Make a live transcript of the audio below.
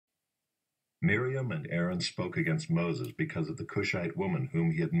Miriam and Aaron spoke against Moses because of the Cushite woman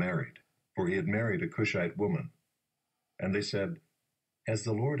whom he had married, for he had married a Cushite woman. And they said, "Has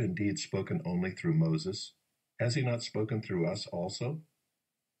the Lord indeed spoken only through Moses? Has he not spoken through us also?"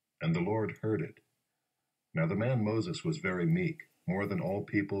 And the Lord heard it. Now the man Moses was very meek, more than all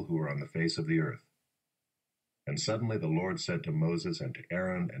people who are on the face of the earth. And suddenly the Lord said to Moses and to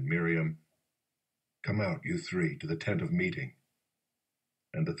Aaron and Miriam, "Come out, you three, to the tent of meeting."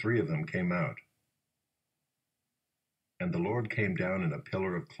 And the three of them came out. And the Lord came down in a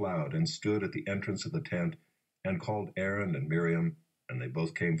pillar of cloud and stood at the entrance of the tent and called Aaron and Miriam, and they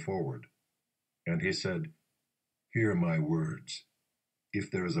both came forward. And he said, "Hear my words. If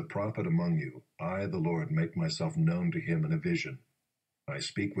there is a prophet among you, I, the Lord, make myself known to him in a vision. I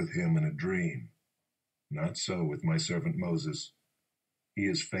speak with him in a dream. Not so with my servant Moses. He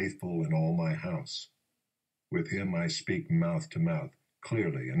is faithful in all my house. With him I speak mouth to mouth,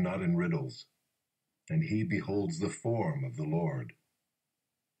 clearly and not in riddles. And he beholds the form of the Lord.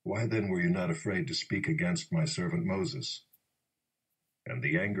 Why then were you not afraid to speak against my servant Moses?" And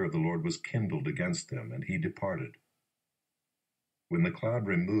the anger of the Lord was kindled against them, and he departed. When the cloud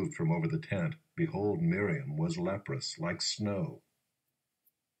removed from over the tent, behold, Miriam was leprous, like snow.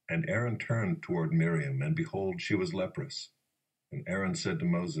 And Aaron turned toward Miriam, and behold, she was leprous. And Aaron said to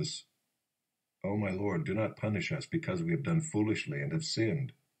Moses, "O my Lord, do not punish us, because we have done foolishly and have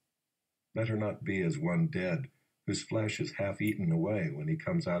sinned. Let her not be as one dead, whose flesh is half eaten away when he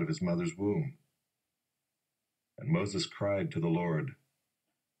comes out of his mother's womb." And Moses cried to the Lord,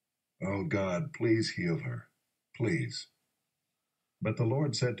 "O God, please heal her, please." But the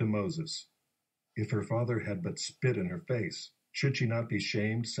Lord said to Moses, "If her father had but spit in her face, should she not be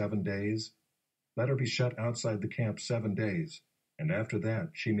shamed 7 days? Let her be shut outside the camp 7 days, and after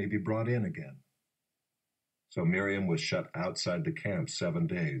that she may be brought in again." So Miriam was shut outside the camp 7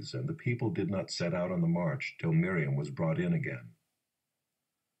 days, and the people did not set out on the march till Miriam was brought in again.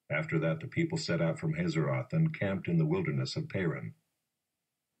 After that the people set out from Hazeroth and camped in the wilderness of Paran.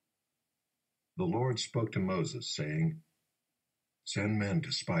 The Lord spoke to Moses, saying, "Send men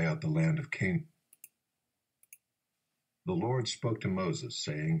to spy out the land of Canaan." The Lord spoke to Moses,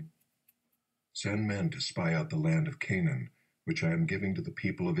 saying, "Send men to spy out the land of Canaan, which I am giving to the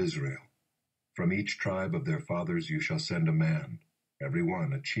people of Israel. From each tribe of their fathers you shall send a man, every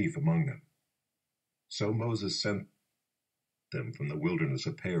one a chief among them." So Moses sent them from the wilderness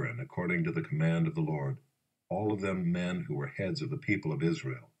of Paran, according to the command of the Lord, all of them men who were heads of the people of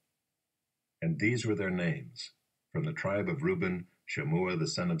Israel. And these were their names: from the tribe of Reuben, Shemua the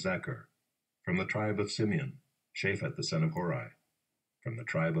son of Zachar; from the tribe of Simeon, Shaphat the son of Hori; from the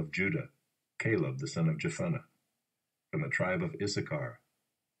tribe of Judah, Caleb the son of Jephunneh; from the tribe of Issachar,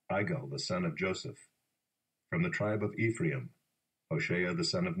 Igal the son of Joseph; from the tribe of Ephraim, Hoshea the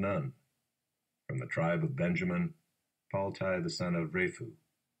son of Nun; from the tribe of Benjamin, Paltai the son of Raphu;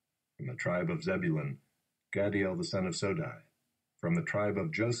 from the tribe of Zebulun, Gadiel the son of Sodai; from the tribe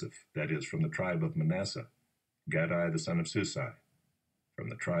of Joseph, that is, from the tribe of Manasseh, Gadai the son of Susai; from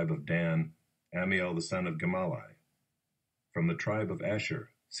the tribe of Dan, Amiel the son of Gemalli; from the tribe of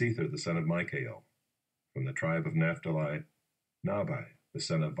Asher, Sether the son of Michael; from the tribe of Naphtali, Nabai the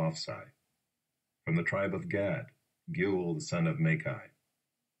son of Vophsi; from the tribe of Gad, Geuel the son of Machi.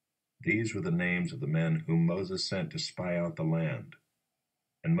 These were the names of the men whom Moses sent to spy out the land.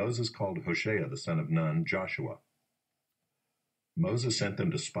 And Moses called Hoshea the son of Nun Joshua. Moses sent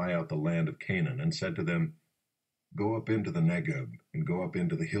them to spy out the land of Canaan, and said to them, "Go up into the Negeb, and go up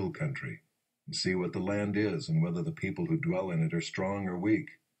into the hill country, and see what the land is, and whether the people who dwell in it are strong or weak,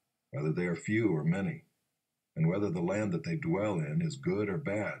 whether they are few or many, and whether the land that they dwell in is good or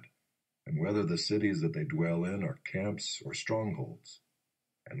bad, and whether the cities that they dwell in are camps or strongholds,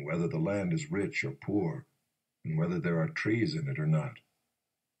 and whether the land is rich or poor, and whether there are trees in it or not.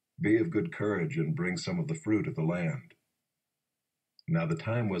 Be of good courage, and bring some of the fruit of the land." Now the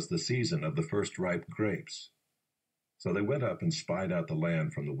time was the season of the first ripe grapes. So they went up and spied out the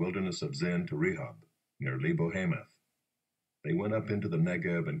land from the wilderness of Zin to Rehob, near Lebo-Hamath. They went up into the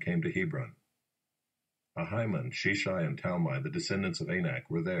Negeb and came to Hebron. Ahiman, Sheshai, and Talmai, the descendants of Anak,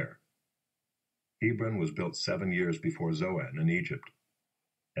 were there. Hebron was built 7 years before Zoan in Egypt.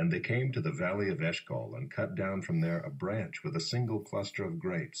 And they came to the valley of Eshcol, and cut down from there a branch with a single cluster of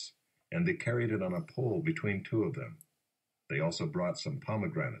grapes, and they carried it on a pole between 2 of them. They also brought some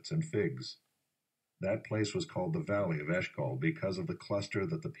pomegranates and figs. That place was called the valley of Eshcol because of the cluster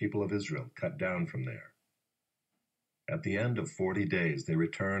that the people of Israel cut down from there. At the end of 40 days they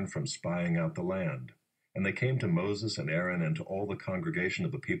returned from spying out the land, and they came to Moses and Aaron and to all the congregation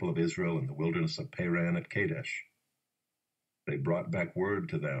of the people of Israel in the wilderness of Paran at Kadesh. They brought back word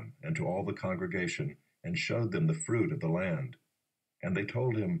to them and to all the congregation, and showed them the fruit of the land. And they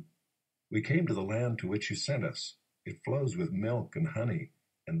told him, "We came to the land to which you sent us. It flows with milk and honey,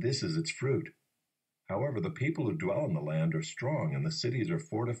 and this is its fruit. However, the people who dwell in the land are strong, and the cities are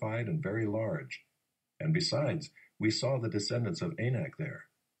fortified and very large. And besides, we saw the descendants of Anak there.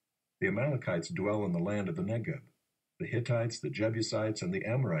 The Amalekites dwell in the land of the Negeb. The Hittites, the Jebusites, and the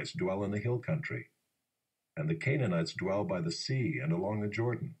Amorites dwell in the hill country. And the Canaanites dwell by the sea and along the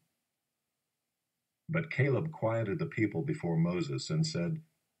Jordan." But Caleb quieted the people before Moses and said,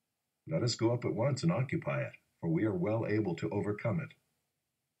 "Let us go up at once and occupy it, for we are well able to overcome it."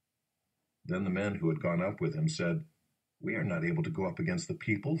 Then the men who had gone up with him said, "We are not able to go up against the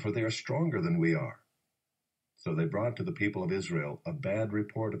people, for they are stronger than we are." So they brought to the people of Israel a bad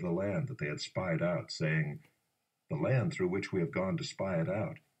report of the land that they had spied out, saying, "The land through which we have gone to spy it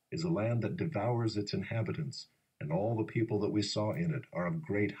out is a land that devours its inhabitants, and all the people that we saw in it are of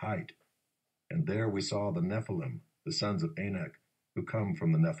great height. And there we saw the Nephilim, the sons of Anak, who come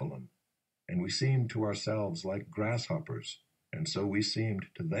from the Nephilim. And we seemed to ourselves like grasshoppers, and so we seemed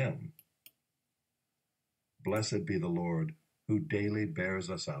to them. Blessed be the Lord, who daily bears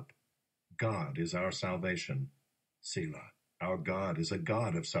us up. God is our salvation. Selah. Our God is a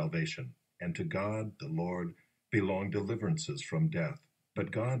God of salvation, and to God, the Lord, belong deliverances from death.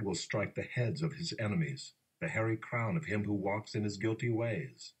 But God will strike the heads of his enemies, the hairy crown of him who walks in his guilty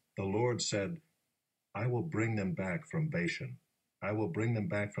ways. The Lord said, I will bring them back from Bashan. I will bring them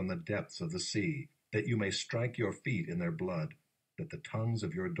back from the depths of the sea, that you may strike your feet in their blood, that the tongues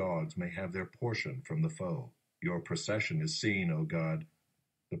of your dogs may have their portion from the foe. Your procession is seen, O God,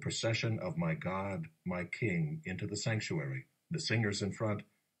 the procession of my God, my King, into the sanctuary, the singers in front,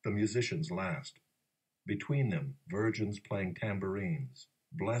 the musicians last. Between them, virgins playing tambourines.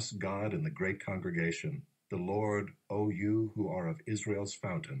 Bless God in the great congregation, the Lord, O you who are of Israel's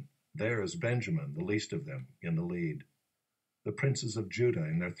fountain. There is Benjamin, the least of them, in the lead. The princes of Judah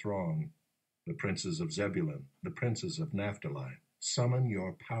in their throng, the princes of Zebulun, the princes of Naphtali. Summon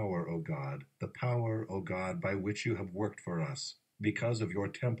your power, O God, the power, O God, by which you have worked for us. Because of your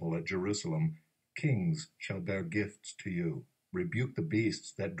temple at Jerusalem, kings shall bear gifts to you. Rebuke the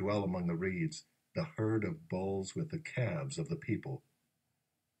beasts that dwell among the reeds, the herd of bulls with the calves of the people.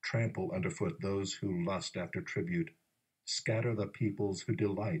 Trample underfoot those who lust after tribute. Scatter the peoples who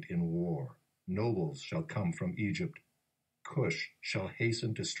delight in war. Nobles shall come from Egypt. Cush shall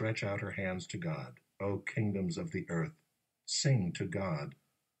hasten to stretch out her hands to God. O kingdoms of the earth, sing to God.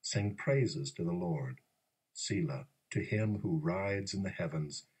 Sing praises to the Lord. Selah, to him who rides in the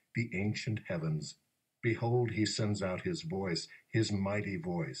heavens, the ancient heavens. Behold, he sends out his voice, his mighty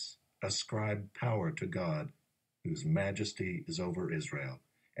voice. Ascribe power to God, whose majesty is over Israel,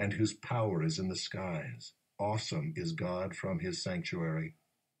 and whose power is in the skies. Awesome is God from his sanctuary,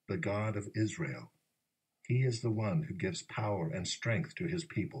 the God of Israel. He is the one who gives power and strength to his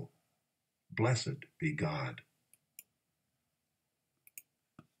people. Blessed be God.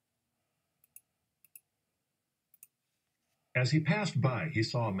 As he passed by, he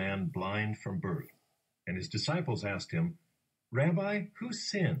saw a man blind from birth, and his disciples asked him, Rabbi, who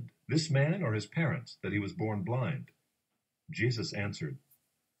sinned, this man or his parents, that he was born blind? Jesus answered,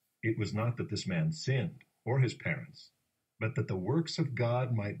 It was not that this man sinned, or his parents, but that the works of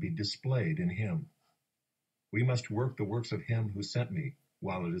God might be displayed in him. We must work the works of him who sent me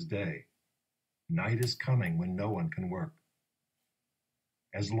while it is day. Night is coming when no one can work.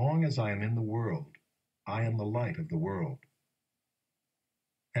 As long as I am in the world, I am the light of the world.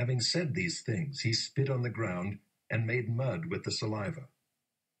 Having said these things, he spit on the ground and made mud with the saliva.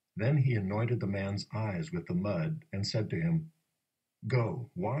 Then he anointed the man's eyes with the mud and said to him, Go,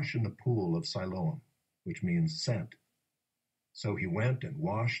 wash in the pool of Siloam, which means sent. So he went and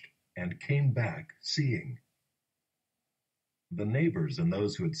washed and came back seeing. The neighbors and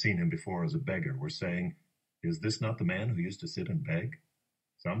those who had seen him before as a beggar were saying, Is this not the man who used to sit and beg?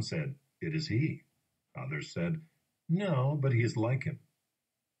 Some said, It is he. Others said, No, but he is like him.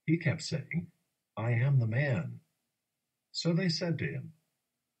 He kept saying, I am the man. So they said to him,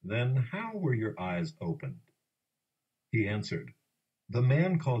 Then how were your eyes opened? He answered, The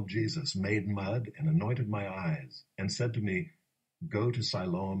man called Jesus made mud and anointed my eyes, and said to me, Go to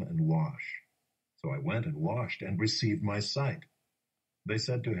Siloam and wash. So I went and washed and received my sight. They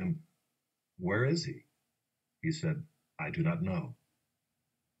said to him, Where is he? He said, I do not know.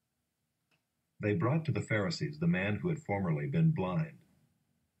 They brought to the Pharisees the man who had formerly been blind.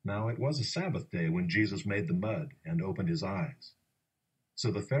 Now it was a Sabbath day when Jesus made the mud and opened his eyes.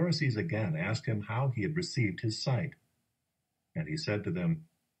 So the Pharisees again asked him how he had received his sight. And he said to them,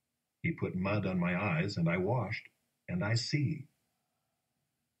 He put mud on my eyes, and I washed, and I see."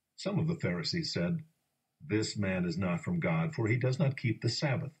 Some of the Pharisees said, "This man is not from God, for he does not keep the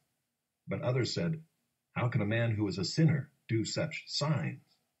Sabbath." But others said, "How can a man who is a sinner do such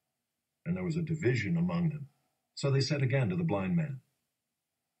signs?" And there was a division among them. So they said again to the blind man,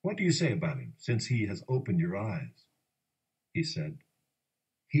 "What do you say about him, since he has opened your eyes?" He said,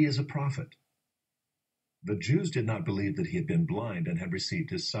 "He is a prophet." The Jews did not believe that he had been blind and had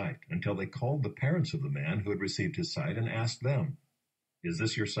received his sight, until they called the parents of the man who had received his sight and asked them, "Is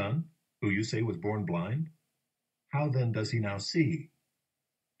this your son, who you say was born blind? How then does he now see?"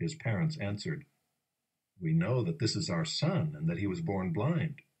 His parents answered, "We know that this is our son and that he was born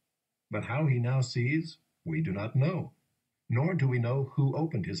blind. But how he now sees, we do not know, nor do we know who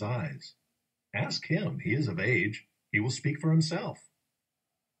opened his eyes. Ask him, he is of age, he will speak for himself."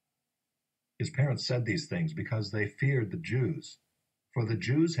 His parents said these things because they feared the Jews, for the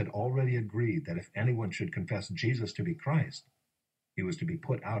Jews had already agreed that if anyone should confess Jesus to be Christ, he was to be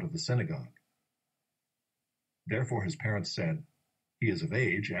put out of the synagogue. Therefore his parents said, "He is of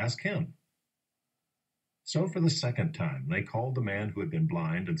age, ask him." So for the second time they called the man who had been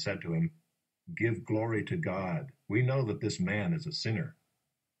blind and said to him, "Give glory to God. We know that this man is a sinner."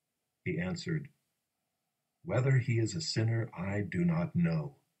 He answered, "Whether he is a sinner, I do not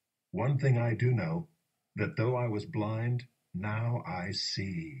know. One thing I do know, that though I was blind, now I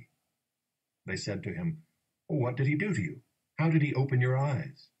see." They said to him, "What did he do to you? How did he open your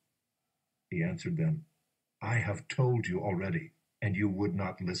eyes?" He answered them, "I have told you already, and you would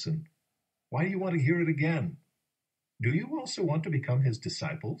not listen. Why do you want to hear it again? Do you also want to become his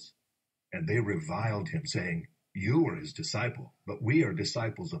disciples?" And they reviled him, saying, "You are his disciple, but we are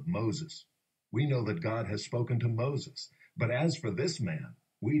disciples of Moses. We know that God has spoken to Moses, but as for this man,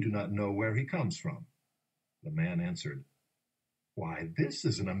 we do not know where he comes from." The man answered, "Why, this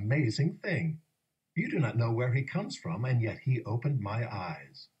is an amazing thing. You do not know where he comes from, and yet he opened my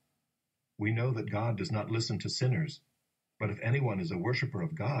eyes. We know that God does not listen to sinners, but if anyone is a worshiper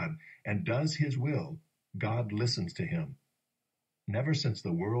of God and does his will, God listens to him. Never since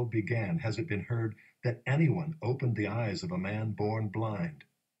the world began has it been heard that anyone opened the eyes of a man born blind.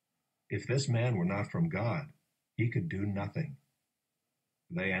 If this man were not from God, he could do nothing."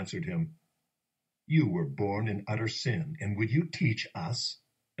 They answered him, "You were born in utter sin, and would you teach us?"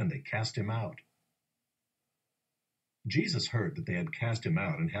 And they cast him out. Jesus heard that they had cast him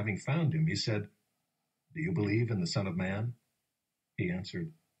out, and having found him, he said, "Do you believe in the Son of Man?" He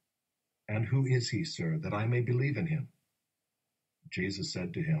answered, "And who is he, sir, that I may believe in him?" Jesus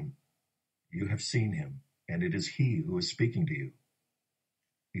said to him, "You have seen him, and it is he who is speaking to you."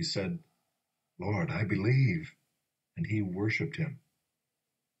 He said, "Lord, I believe," and he worshipped him.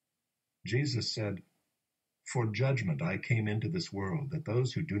 Jesus said, "For judgment I came into this world, that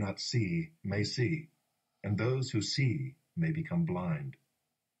those who do not see may see, and those who see may become blind."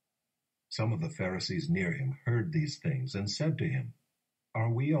 Some of the Pharisees near him heard these things and said to him,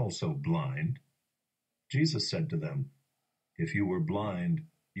 "Are we also blind?" Jesus said to them, "If you were blind,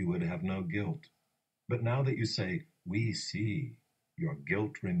 you would have no guilt. But now that you say, 'We see,' your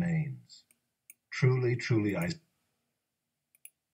guilt remains. Truly, truly, I